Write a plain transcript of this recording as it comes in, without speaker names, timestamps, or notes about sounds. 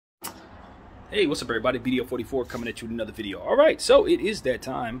Hey, what's up everybody? BDO44 coming at you with another video. Alright, so it is that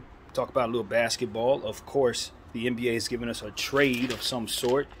time. Talk about a little basketball. Of course, the NBA has given us a trade of some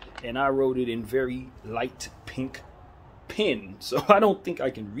sort, and I wrote it in very light pink pen. So I don't think I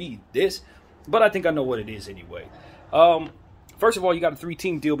can read this, but I think I know what it is anyway. First of all, you got a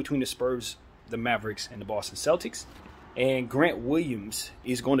 3-team deal between the Spurs, the Mavericks, and the Boston Celtics. And Grant Williams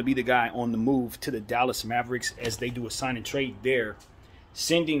is going to be the guy on the move to the Dallas Mavericks as they do a sign and trade there,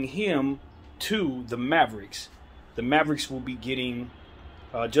 sending him to the Mavericks. The Mavericks will be getting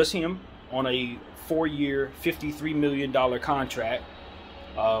just him on a 4-year, $53 million contract,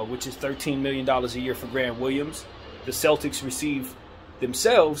 which is $13 million a year for Grant Williams. The Celtics receive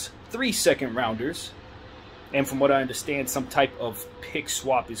themselves 3 second-rounders. And from what I understand, some type of pick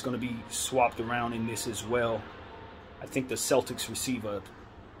swap is going to be swapped around in this as well. I think the Celtics receive a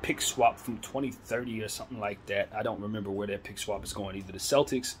pick swap from 2030 or something like that. I don't remember where that pick swap is going, either the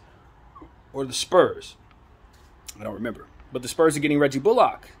Celtics or the Spurs. I don't remember. But the Spurs are getting Reggie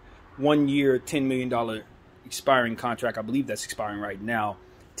Bullock. 1 year, $10 million expiring contract. I believe that's expiring right now.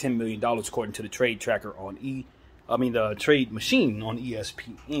 $10 million according to the trade tracker on the trade machine on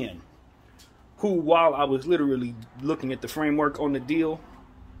ESPN. Who, while I was literally looking at the framework on the deal,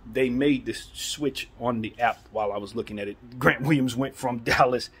 they made this switch on the app while I was looking at it. Grant Williams went from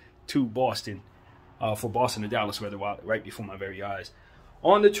Dallas to Boston. For Boston to Dallas, rather, right before my very eyes.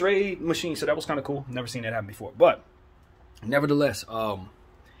 On the trade machine, so that was kind of cool. Never seen that happen before. But, nevertheless,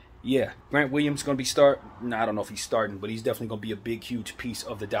 yeah, Grant Williams going to be I don't know if he's starting, but he's definitely going to be a big, huge piece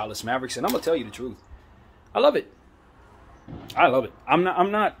of the Dallas Mavericks. And I'm going to tell you the truth. I love it. I love it. I'm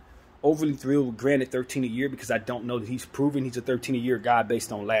not overly thrilled with Grant at 13 a year because I don't know that he's proven he's a 13 a year guy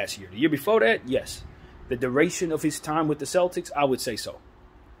based on last year. The year before that, yes. The duration of his time with the Celtics, I would say so.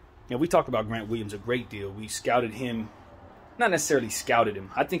 And we talked about Grant Williams a great deal. We scouted him. Not necessarily scouted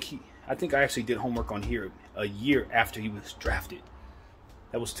him. I think I actually did homework on here a year after he was drafted.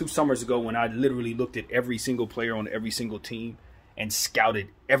 That was 2 summers ago when I literally looked at every single player on every single team and scouted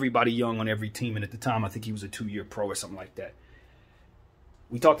everybody young on every team. And at the time, I think he was a 2-year pro or something like that.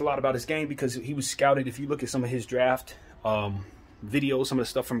 We talked a lot about his game because he was scouted. If you look at some of his draft videos, some of the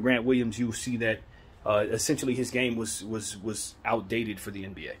stuff from Grant Williams, you'll see that essentially his game was outdated for the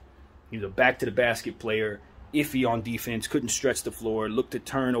NBA. He was a back-to-the-basket player, iffy on defense, couldn't stretch the floor, looked to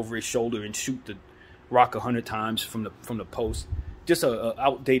turn over his shoulder and shoot the rock 100 times from the post. Just a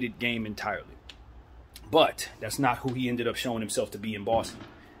outdated game entirely. But that's not who he ended up showing himself to be in Boston.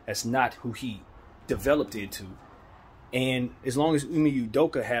 That's not who he developed into. And as long as Ime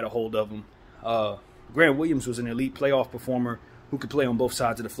Udoka had a hold of him, Grant Williams was an elite playoff performer who could play on both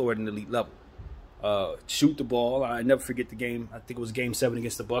sides of the floor at an elite level. Shoot the ball. I never forget the game. I think it was Game 7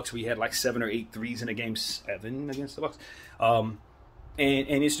 against the Bucks. We had like 7 or 8 threes in a Game 7 against the Bucks. And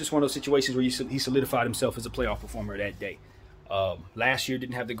it's just one of those situations where he solidified himself as a playoff performer that day. Last year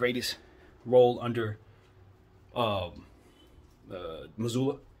didn't have the greatest role under Mazzulla.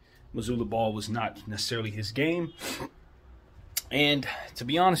 Mazzulla ball was not necessarily his game. And to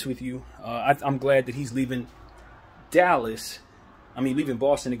be honest with you, I'm glad that he's leaving Dallas. Leaving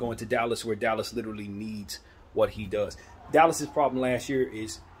Boston and going to Dallas, where Dallas literally needs what he does. Dallas's problem last year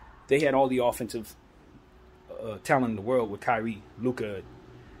is they had all the offensive talent in the world with Kyrie, Luka,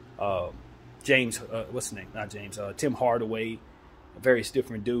 James, what's his name? Not James. Tim Hardaway, various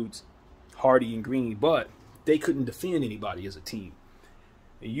different dudes, Hardy and Green, but they couldn't defend anybody as a team.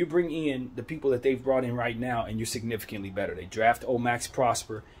 You bring in the people that they've brought in right now, and you're significantly better. They draft Max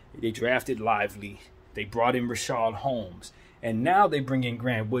Prosper. They drafted Lively. They brought in Rashad Holmes. And now they bring in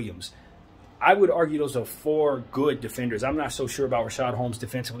Grant Williams. I would argue those are 4 good defenders. I'm not so sure about Rashad Holmes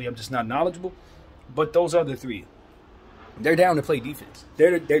defensively. I'm just not knowledgeable. But those other 3, they're down to play defense.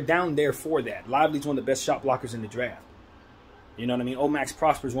 They're down there for that. Lively's one of the best shot blockers in the draft. You know what I mean? Max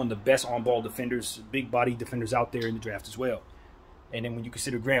Prosper is one of the best on-ball defenders, big-body defenders out there in the draft as well. And then when you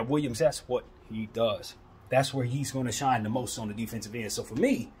consider Grant Williams, that's what he does. That's where he's going to shine the most on the defensive end. So for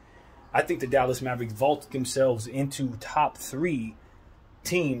me, I think the Dallas Mavericks vaulted themselves into top 3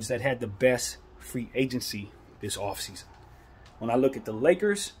 teams that had the best free agency this offseason. When I look at the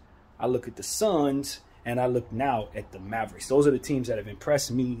Lakers, I look at the Suns, and I look now at the Mavericks. Those are the teams that have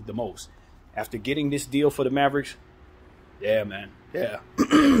impressed me the most. After getting this deal for the Mavericks, yeah, man, yeah.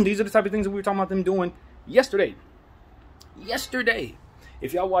 These are the type of things that we were talking about them doing yesterday.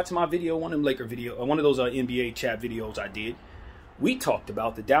 If y'all watch my video, one of them Laker video, or one of those NBA chat videos I did, we talked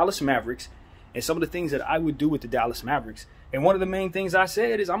about the Dallas Mavericks and some of the things that I would do with the Dallas Mavericks. And one of the main things I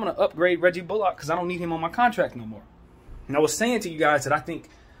said is I'm going to upgrade Reggie Bullock because I don't need him on my contract no more. And I was saying to you guys that I think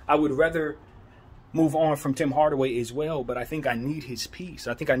I would rather move on from Tim Hardaway as well, but I think I need his piece.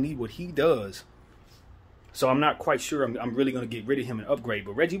 I think I need what he does. So I'm not quite sure I'm really going to get rid of him and upgrade.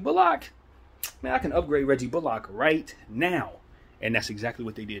 But Reggie Bullock, man, I can upgrade Reggie Bullock right now. And that's exactly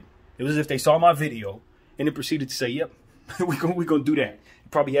what they did. It was as if they saw my video and then proceeded to say, yep, we're going to do that.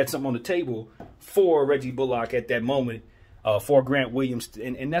 Probably had something on the table for Reggie Bullock at that moment, for Grant Williams.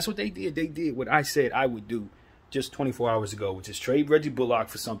 And that's what they did. They did what I said I would do just 24 hours ago, which is trade Reggie Bullock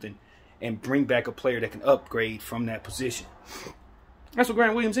for something and bring back a player that can upgrade from that position. That's what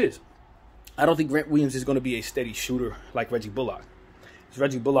Grant Williams is. I don't think Grant Williams is going to be a steady shooter like Reggie Bullock.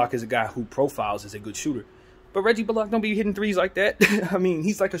 Reggie Bullock is a guy who profiles as a good shooter. But Reggie Bullock don't be hitting threes like that. I mean,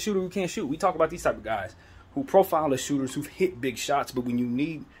 he's like a shooter who can't shoot. We talk about these type of guys who profile as shooters who've hit big shots. But when you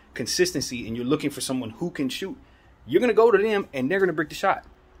need consistency and you're looking for someone who can shoot, you're going to go to them and they're going to break the shot.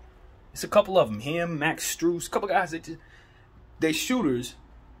 It's a couple of them. Him, Max Strus, a couple guys that they're shooters.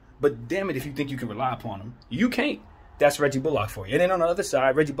 But damn it, if you think you can rely upon them, you can't. That's Reggie Bullock for you. And then on the other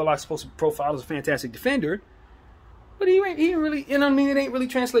side, Reggie Bullock's supposed to profile as a fantastic defender. But he ain't really, you know what I mean? It ain't really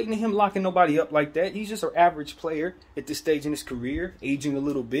translating to him locking nobody up like that. He's just an average player at this stage in his career, aging a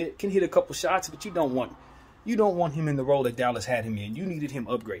little bit, can hit a couple shots, but you don't want him in the role that Dallas had him in. You needed him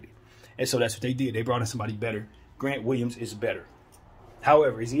upgraded. And so that's what they did. They brought in somebody better. Grant Williams is better.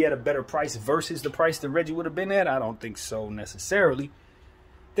 However, is he at a better price versus the price that Reggie would have been at? I don't think so necessarily.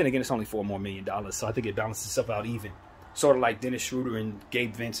 Then again, it's only $4 more million, so I think it balances itself out even. Sort of like Dennis Schroeder and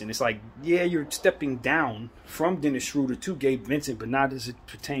Gabe Vincent. It's like, yeah, you're stepping down from Dennis Schroeder to Gabe Vincent, but not as it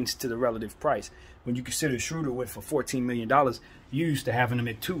pertains to the relative price. When you consider Schroeder went for $14 million, you used to having him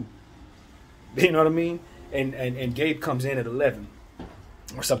at 2. You know what I mean? And Gabe comes in at 11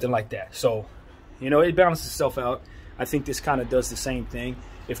 or something like that. So, you know, it balances itself out. I think this kind of does the same thing.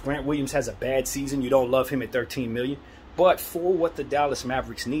 If Grant Williams has a bad season, you don't love him at $13 million. But for what the Dallas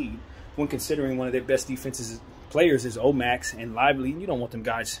Mavericks need, when considering one of their best defenses players is Omax and Lively, and you don't want them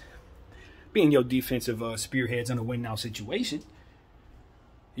guys being your defensive spearheads in a win-now situation.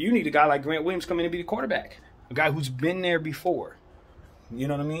 You need a guy like Grant Williams come in and be the quarterback, a guy who's been there before. You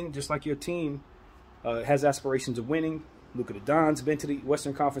know what I mean? Just like your team has aspirations of winning. Look at the Dons, been to the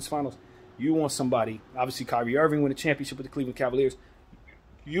Western Conference Finals. You want somebody, obviously Kyrie Irving won a championship with the Cleveland Cavaliers.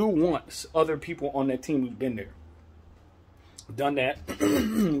 You want other people on that team who've been there. Done that.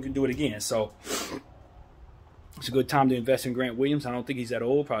 You can do it again. So it's a good time to invest in Grant Williams. I don't think he's that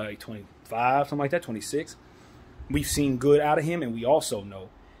old, probably like 25, something like that, 26. We've seen good out of him, and we also know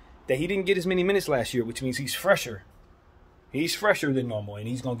that he didn't get as many minutes last year, which means he's fresher. He's fresher than normal, and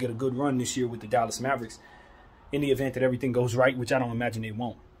he's going to get a good run this year with the Dallas Mavericks in the event that everything goes right, which I don't imagine it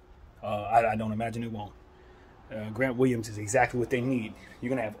won't. I don't imagine it won't. Grant Williams is exactly what they need. You're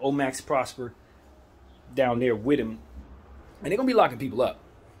going to have Omax Prosper down there with him, and they're going to be locking people up.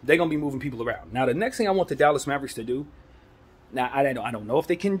 They're going to be moving people around. Now, the next thing I want the Dallas Mavericks to do, now, I don't know if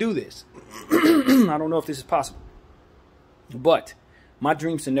they can do this. I don't know if this is possible. But my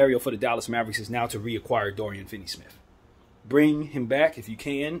dream scenario for the Dallas Mavericks is now to reacquire Dorian Finney-Smith. Bring him back if you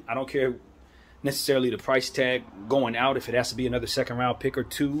can. I don't care necessarily the price tag going out. If it has to be another second-round pick or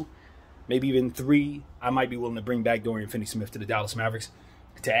 2, maybe even 3, I might be willing to bring back Dorian Finney-Smith to the Dallas Mavericks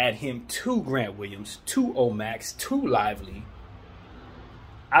to add him to Grant Williams, to Omax, to Lively.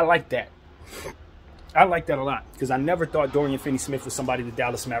 I like that. I like that a lot because I never thought Dorian Finney-Smith was somebody the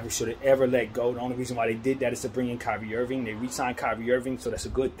Dallas Mavericks should have ever let go. The only reason why they did that is to bring in Kyrie Irving. They re-signed Kyrie Irving, so that's a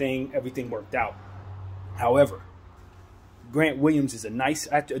good thing. Everything worked out. However, Grant Williams is a nice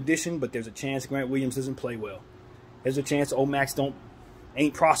addition, but there's a chance Grant Williams doesn't play well. There's a chance Omax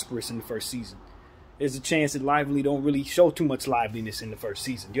ain't prosperous in the first season. There's a chance that Lively don't really show too much liveliness in the first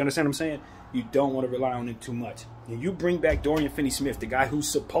season. Do you understand what I'm saying? You don't want to rely on him too much. And you bring back Dorian Finney-Smith, the guy who's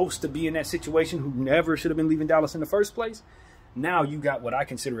supposed to be in that situation, who never should have been leaving Dallas in the first place. Now you got what I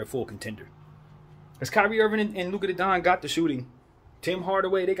consider a full contender. As Kyrie Irving and Luka Doncic got the shooting, Tim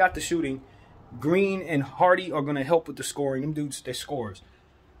Hardaway, they got the shooting. Green and Hardy are going to help with the scoring. Them dudes, they're scorers.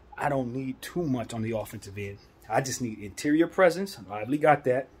 I don't need too much on the offensive end. I just need interior presence. Lively got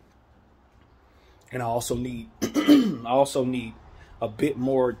that. And I also need a bit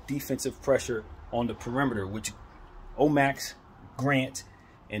more defensive pressure on the perimeter, which Omax, Grant,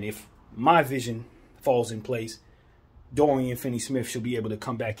 and if my vision falls in place, Dorian Finney-Smith should be able to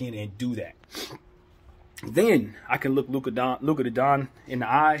come back in and do that. Then I can look Luka Doncic in the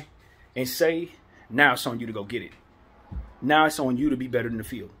eye and say, now it's on you to go get it. Now it's on you to be better than the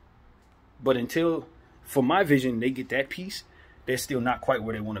field. But until, for my vision, they get that piece, they're still not quite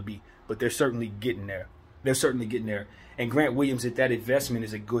where they want to be. But they're certainly getting there. They're certainly getting there. And Grant Williams at that investment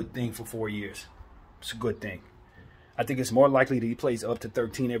is a good thing for 4 years. It's a good thing. I think it's more likely that he plays up to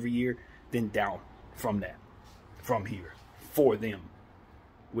 13 every year than down. from here, for them,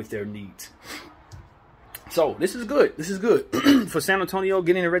 with their needs. So this is good. This is good for San Antonio.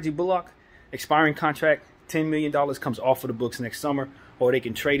 Getting a Reggie Bullock, expiring contract, $10 million comes off of the books next summer, or they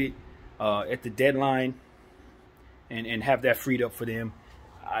can trade it at the deadline and have that freed up for them.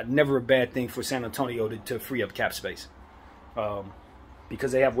 Never a bad thing for San Antonio to free up cap space,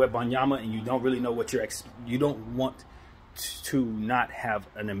 because they have Wembanyama, and you don't really know what you don't want to not have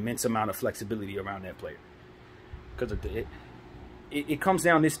an immense amount of flexibility around that player, because it comes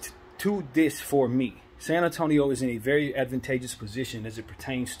down to this for me. San Antonio is in a very advantageous position as it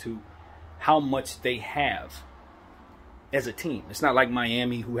pertains to how much they have as a team. It's not like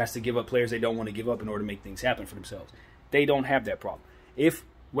Miami, who has to give up players they don't want to give up in order to make things happen for themselves. They don't have that problem. If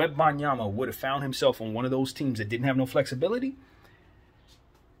Wembanyama would have found himself on one of those teams that didn't have no flexibility,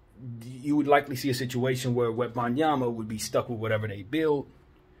 you would likely see a situation where Wembanyama would be stuck with whatever they build,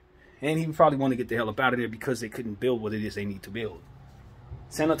 and he would probably want to get the hell up out of there because they couldn't build what it is they need to build.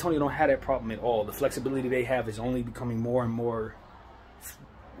 San Antonio don't have that problem at all. The flexibility they have is only becoming more and more,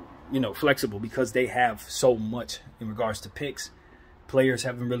 flexible, because they have so much in regards to picks. Players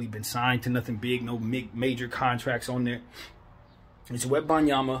haven't really been signed to nothing big, no major contracts on there. It's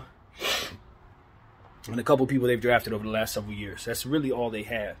Wembanyama and a couple people they've drafted over the last several years. That's really all they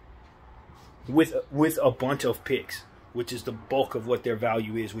have, with a bunch of picks, which is the bulk of what their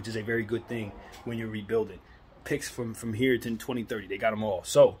value is, which is a very good thing when you're rebuilding. Picks from here to 2030, they got them all.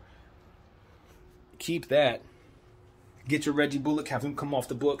 So keep that. Get your Reggie Bullock, have him come off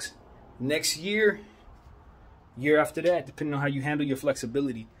the books next year. Year after that, depending on how you handle your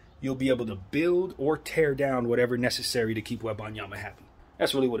flexibility, you'll be able to build or tear down whatever necessary to keep Wembanyama happy.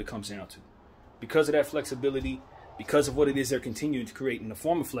 That's really what it comes down to. Because of that flexibility, because of what it is they're continuing to create in the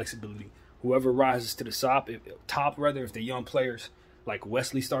form of flexibility, whoever rises to the top, if they're young players, like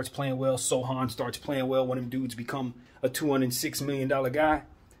Wesley starts playing well, Sohan starts playing well, one of them dudes become a $206 million guy,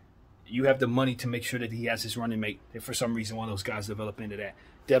 you have the money to make sure that he has his running mate. If for some reason one of those guys develop into that.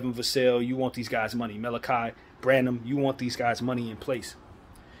 Devin Vassell, you want these guys' money. Malachi Branham, you want these guys' money in place.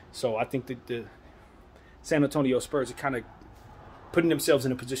 So I think that the San Antonio Spurs are kind of putting themselves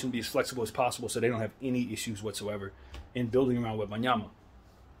in a position to be as flexible as possible so they don't have any issues whatsoever in building around Wembanyama.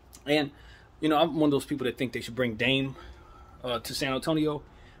 And, I'm one of those people that think they should bring Dame to San Antonio,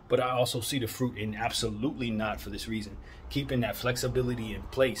 but I also see the fruit in absolutely not for this reason. Keeping that flexibility in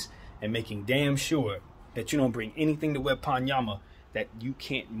place and making damn sure that you don't bring anything to Wembanyama that you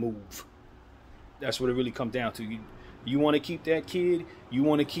can't move. That's what it really comes down to. You want to keep that kid, you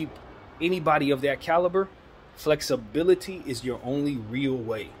want to keep anybody of that caliber, flexibility is your only real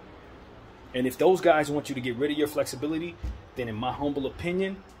way. And if those guys want you to get rid of your flexibility, then in my humble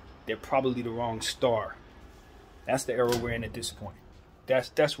opinion, they're probably the wrong star. That's the era we're in at this point.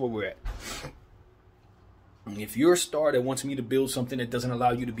 That's where we're at. If you're a star that wants me to build something that doesn't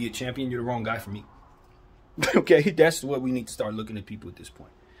allow you to be a champion, you're the wrong guy for me. Okay, that's what we need to start looking at people at this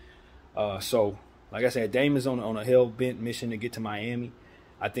point. So, like I said, Dame is on a hell-bent mission to get to Miami.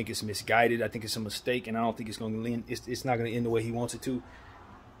 I think it's misguided. I think it's a mistake, and I don't think it's going to end. It's not going to end the way he wants it to.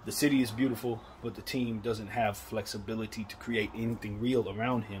 The city is beautiful, but the team doesn't have flexibility to create anything real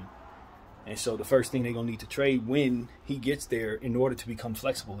around him. And so the first thing they're going to need to trade when he gets there in order to become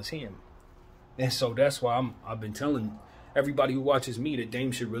flexible is him. And so that's why I've been telling everybody who watches me that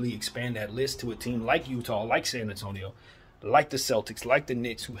Dame should really expand that list to a team like Utah, like San Antonio, like the Celtics, like the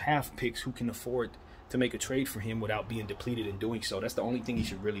Knicks, who have picks, who can afford to make a trade for him without being depleted in doing so. That's the only thing he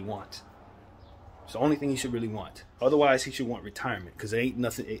should really want. It's the only thing he should really want. Otherwise, he should want retirement, because there ain't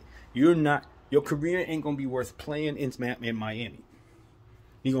nothing. Your career ain't going to be worth playing in Miami.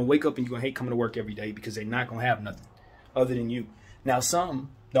 You're going to wake up and you're going to hate coming to work every day because they're not going to have nothing other than you. Now,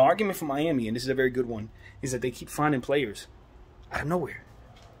 the argument for Miami, and this is a very good one, is that they keep finding players out of nowhere.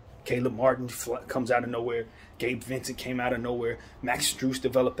 Caleb Martin comes out of nowhere. Gabe Vincent came out of nowhere. Max Strus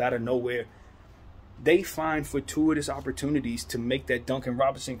developed out of nowhere. They find fortuitous opportunities to make that Duncan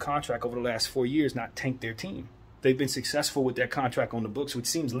Robinson contract over the last 4 years not tank their team. They've been successful with that contract on the books, which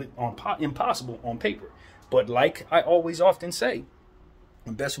seems impossible on paper. But like I always often say,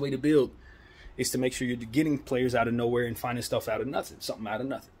 the best way to build is to make sure you're getting players out of nowhere and finding stuff out of nothing, something out of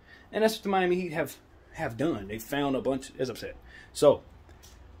nothing. And that's what the Miami Heat have done. They found a bunch, as I've said. So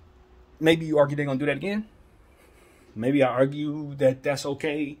maybe you argue they're going to do that again. Maybe I argue that that's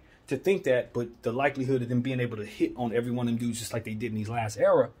okay to think that, but the likelihood of them being able to hit on every one of them dudes just like they did in these last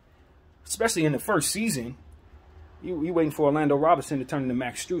era, especially in the first season, you waiting for Orlando Robinson to turn into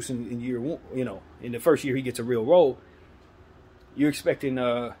Max Strus in year one. In the first year he gets a real role. You're expecting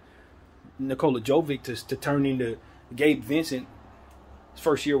Nikola Jovic to turn into Gabe Vincent His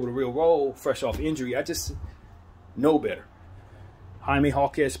first year with a real role, fresh off injury. I just know better. Jaime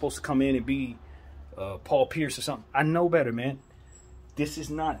Jaquez is supposed to come in and be Paul Pierce or something. I know better, man. This is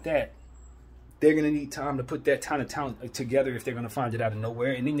not that. They're going to need time to put that kind of talent together if they're going to find it out of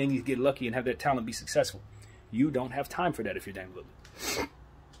nowhere. And then they need to get lucky and have that talent be successful. You don't have time for that if you're Dame Lillard.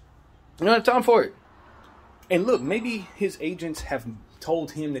 You don't have time for it. And look, maybe his agents have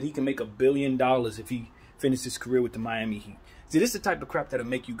told him that he can make $1 billion if he finishes his career with the Miami Heat. See, this is the type of crap that'll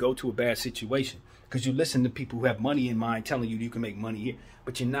make you go to a bad situation. Because you listen to people who have money in mind telling you can make money here.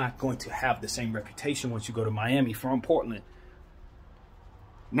 But you're not going to have the same reputation once you go to Miami from Portland.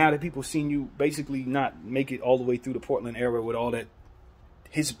 Now that people seen you basically not make it all the way through the Portland era with all that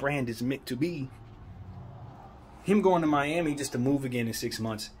his brand is meant to be, him going to Miami just to move again in 6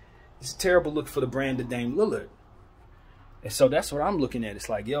 months, it's a terrible look for the brand of Dame Lillard. And so that's what I'm looking at. It's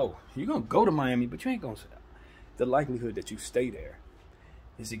like, yo, you're going to go to Miami, but you ain't going to. The likelihood that you stay there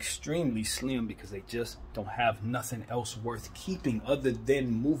is extremely slim because they just don't have nothing else worth keeping other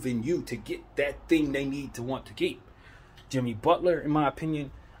than moving you to get that thing they need to want to keep. Jimmy Butler, in my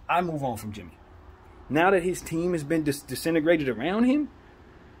opinion, I move on from Jimmy. Now that his team has been disintegrated around him,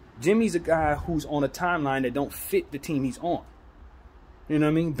 Jimmy's a guy who's on a timeline that don't fit the team he's on. You know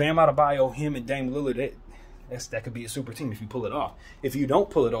what I mean? Bam Adebayo, him and Dame Lillard, that could be a super team if you pull it off. If you don't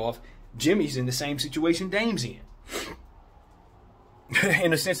pull it off, Jimmy's in the same situation Dame's in.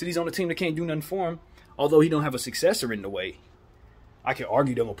 In the sense that he's on a team that can't do nothing for him, although he don't have a successor in the way. I can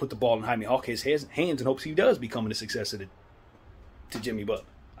argue they're going to put the ball in Jaime Jaquez's hands in hopes he does become the successor to Jimmy Butler.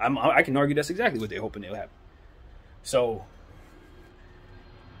 I can argue that's exactly what they're hoping they'll happen. So,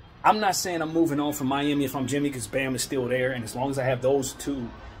 I'm not saying I'm moving on from Miami if I'm Jimmy because Bam is still there. And as long as I have those two,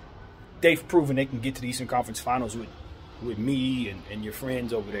 they've proven they can get to the Eastern Conference Finals with me and your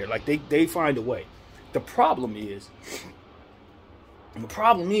friends over there. Like, they find a way. The problem is,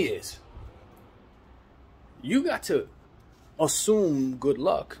 you got to assume good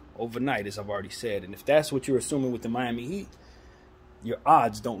luck overnight, as I've already said. And if that's what you're assuming with the Miami Heat, your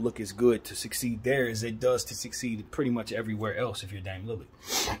odds don't look as good to succeed there as it does to succeed pretty much everywhere else if you're Dame Lillard.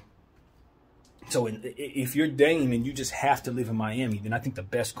 So if you're Dame and you just have to live in Miami, then I think the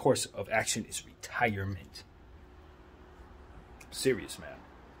best course of action is retirement. Serious, man.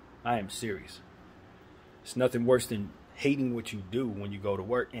 I am serious. It's nothing worse than hating what you do when you go to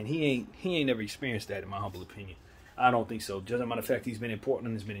work. And he ain't never experienced that, in my humble opinion. I don't think so. Just as a matter of fact, he's been in Portland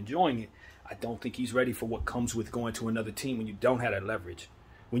and has been enjoying it. I don't think he's ready for what comes with going to another team when you don't have that leverage.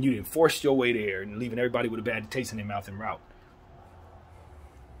 When you enforce your way there and leaving everybody with a bad taste in their mouth en route.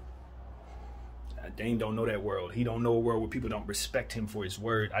 Dame don't know that world. He don't know a world where people don't respect him for his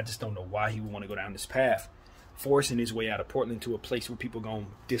word. I just don't know why he would want to go down this path, forcing his way out of Portland to a place where people going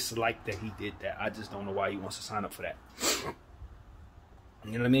to dislike that he did that. I just don't know why he wants to sign up for that.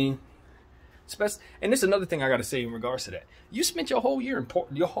 You know what I mean? And this is another thing I got to say in regards to that. You spent your whole year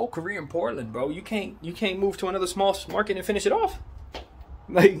in your whole career in Portland, bro. You can't move to another small market and finish it off.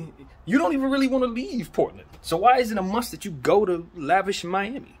 Like, you don't even really want to leave Portland. So why is it a must that you go to lavish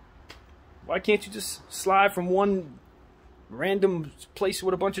Miami? Why can't you just slide from one random place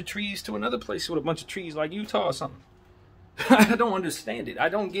with a bunch of trees to another place with a bunch of trees like Utah or something? I don't understand it. I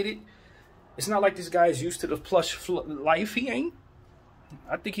don't get it. It's not like this guy is used to the plush life. He ain't.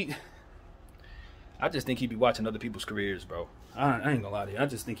 I just think he'd be watching other people's careers, bro. I ain't gonna lie to you. I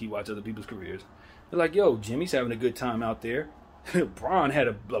just think he'd watch other people's careers. They're like, yo, Jimmy's having a good time out there. Bron had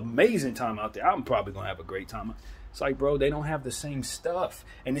an amazing time out there. I'm probably gonna have a great time. It's like, bro, they don't have the same stuff.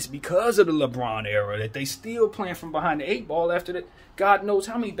 And it's because of the LeBron era that they still playing from behind the 8 ball after that. God knows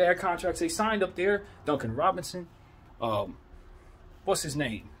how many bad contracts they signed up there. Duncan Robinson. What's his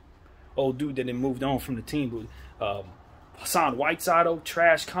name? Old dude that then moved on from the team. Hassan Whiteside,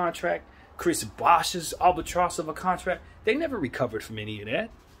 trash contract. Chris Bosh's albatross of a contract. They never recovered from any of that.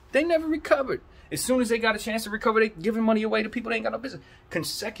 They never recovered. As soon as they got a chance to recover, they giving money away to people they ain't got no business.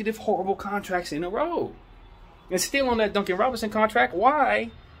 Consecutive horrible contracts in a row. And still on that Duncan Robinson contract,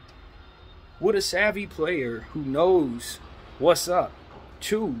 why would a savvy player who knows what's up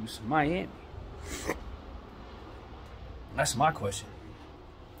choose Miami? That's my question.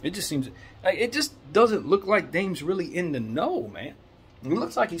 It just seems, like, it just doesn't look like Dame's really in the know, man. It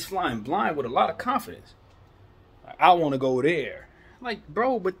looks like he's flying blind with a lot of confidence. I want to go there. Like,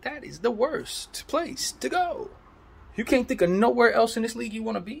 bro, but that is the worst place to go. You can't think of nowhere else in this league you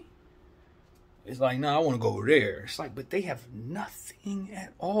want to be. It's like, nah, I want to go over there. It's like, but they have nothing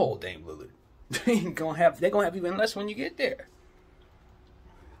at all, Dame Lillard. They're gonna have even less when you get there.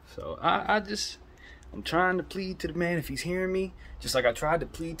 So I'm trying to plead to the man if he's hearing me, just like I tried to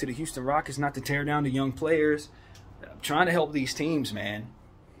plead to the Houston Rockets not to tear down the young players. trying to help these teams, man.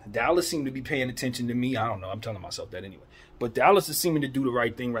 Dallas seemed to be paying attention to me. I don't know. I'm telling myself that anyway. But Dallas is seeming to do the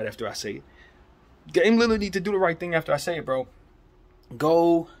right thing right after I say it. Game Lillard need to do the right thing after I say it, bro.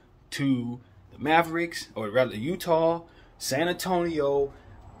 Go to the Mavericks, or rather Utah, San Antonio,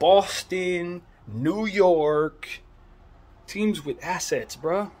 Boston, New York. Teams with assets,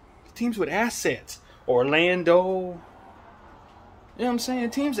 bro. Teams with assets. Orlando. You know what I'm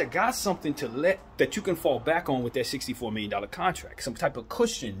saying? Teams that got something that you can fall back on with that $64 million contract. Some type of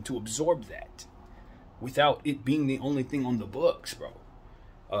cushion to absorb that without it being the only thing on the books, bro.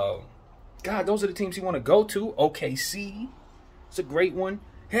 God, those are the teams you want to go to. OKC. It's a great one.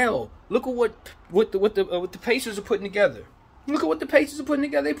 Hell, look at what the Pacers are putting together. Look at what the Pacers are putting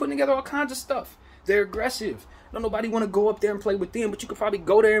together. They're putting together all kinds of stuff. They're aggressive. Don't nobody want to go up there and play with them, but you could probably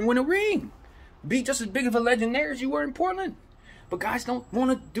go there and win a ring. Be just as big of a legend there as you were in Portland. But guys don't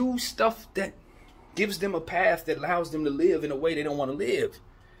want to do stuff that gives them a path that allows them to live in a way they don't want to live.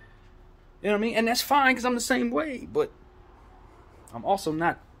 You know what I mean? And that's fine because I'm the same way. But I'm also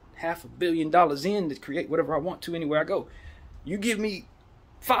not $500 million in to create whatever I want to anywhere I go. You give me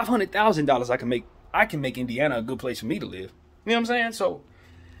 $500,000, I can make Indiana a good place for me to live. You know what I'm saying? So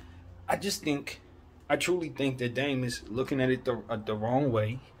I truly think that Dame is looking at it the wrong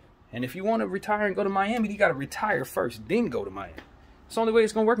way. And if you want to retire and go to Miami, you got to retire first, then go to Miami. It's the only way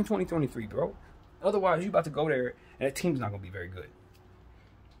it's going to work in 2023, bro. Otherwise, you're about to go there, and that team's not going to be very good.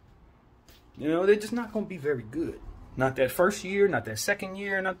 You know, they're just not going to be very good. Not that first year, not that second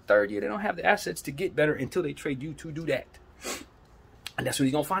year, not the third year. They don't have the assets to get better until they trade you to do that. And that's what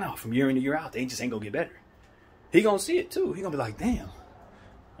he's going to find out from year in to year out. They just ain't going to get better. He going to see it, too. He going to be like, damn,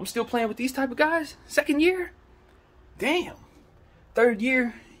 I'm still playing with these type of guys? Second year? Damn. Third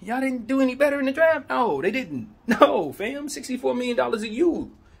year? Y'all didn't do any better in the draft? No, they didn't. No, fam. $64 million a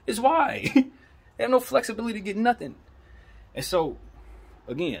you is why. They have no flexibility to get nothing. And so,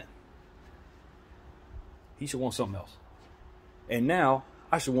 again, he should want something else. And now,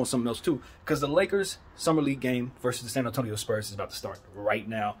 I should want something else too. Because the Lakers Summer League game versus the San Antonio Spurs is about to start right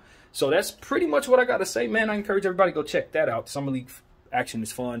now. So that's pretty much what I got to say, man. I encourage everybody to go check that out. Summer League action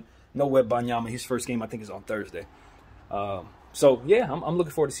is fun. No Wembanyama. His first game, I think, is on Thursday. So, yeah, I'm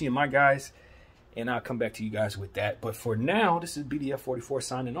looking forward to seeing my guys, and I'll come back to you guys with that. But for now, this is BDF44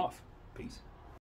 signing off. Peace.